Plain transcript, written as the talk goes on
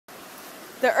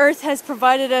the earth has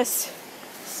provided us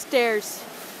stairs.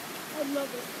 I love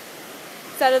it.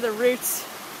 Instead of the roots.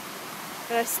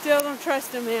 But I still don't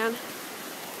trust them, man.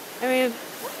 I mean,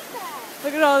 Look at that.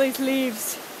 look at all these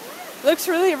leaves. It looks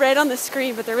really red on the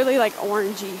screen, but they're really like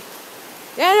orangey.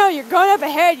 Yeah, no, you're going up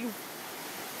ahead.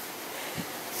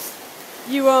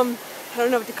 I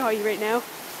don't know what to call you right now.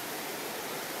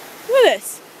 Look at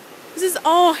this. This is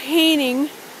all hanging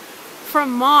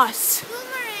from moss.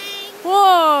 Boomerang.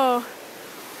 Whoa.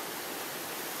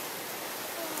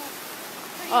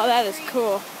 Oh, that is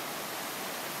cool.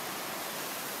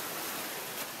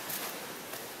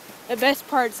 The best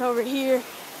part's over here.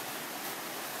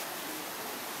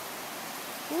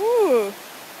 Ooh.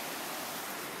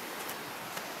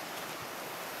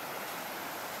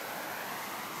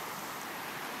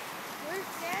 Where's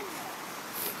Daniel?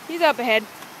 He's up ahead.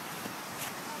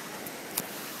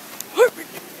 Woo.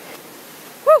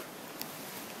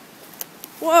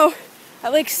 Whoa, I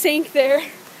like sank there.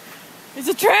 It's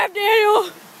a trap, Daniel.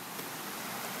 There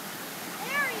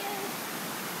he is.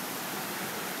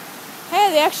 Hey,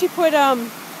 they actually put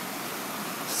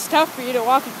stuff for you to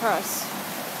walk across.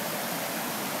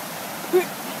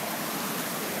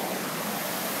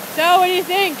 So, what do you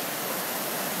think?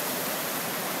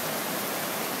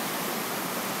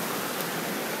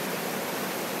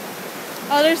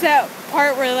 Oh, there's that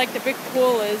part where like the big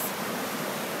pool is.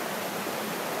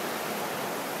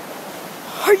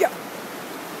 Hiya!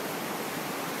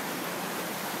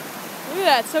 Look at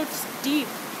that, it's so deep.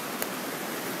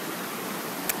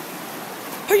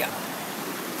 Hiya!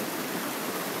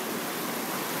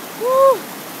 Woo!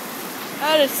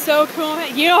 That is so cool.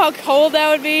 You know how cold that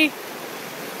would be?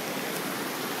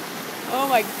 Oh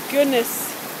my goodness.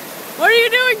 What are you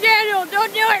doing, Daniel?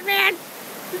 Don't do it, man!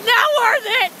 It's not worth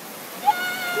it!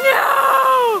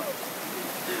 No!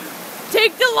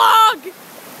 Take the log!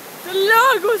 The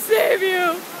log will save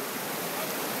you!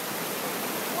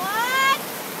 What?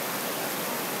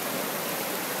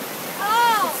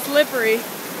 Oh! It's slippery.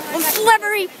 It's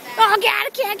slippery! Oh god, I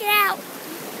can't get out!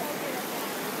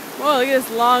 Whoa, look at this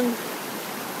long...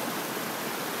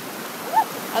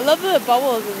 I love the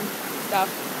bubbles and stuff.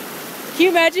 Can you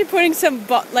imagine putting some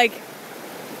like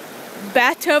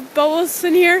bathtub bubbles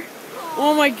in here?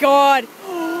 Oh my god!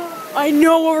 I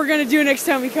know what we're gonna do next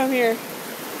time we come here.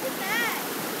 What's that?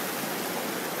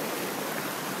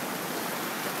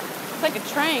 It's like a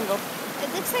triangle.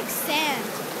 It looks like sand.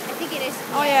 I think it is.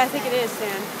 Oh yeah, I think it is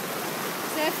sand.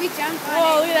 So if we jump on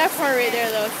Whoa, it, look at that part right there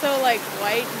though. It's so like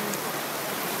white and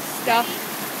stuff.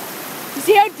 You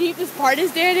see how deep this part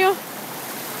is, Daniel? It's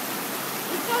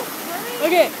so swimming.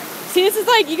 Look at, see this is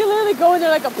like, you can literally go in there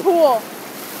like a pool.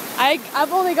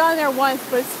 I've only gone there once,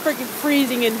 but it's freaking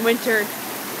freezing in winter.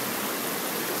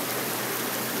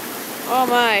 Oh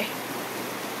my.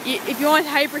 If you want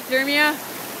hyperthermia,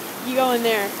 you go in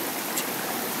there.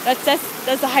 That's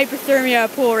the hyperthermia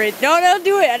pool right. No, don't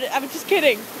do it. I'm just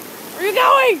kidding. Where are you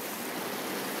going?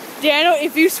 Daniel,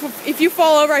 if you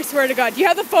fall over, I swear to God. Do you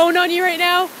have the phone on you right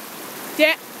now?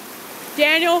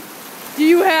 Daniel, do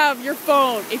you have your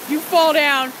phone? If you fall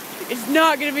down, it's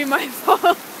not going to be my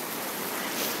fault.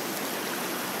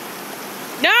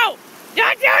 No!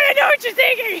 Not doing it! I know what you're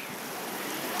thinking!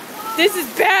 This is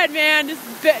bad, man. This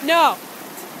is bad. No.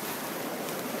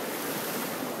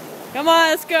 Come on,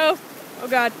 let's go. Oh,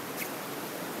 God.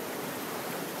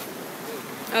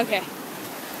 Okay.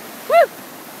 Woo!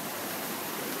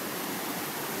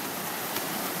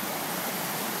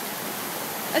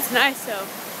 That's nice, though.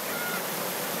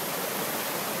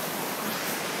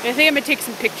 I think I'm gonna take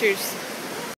some pictures.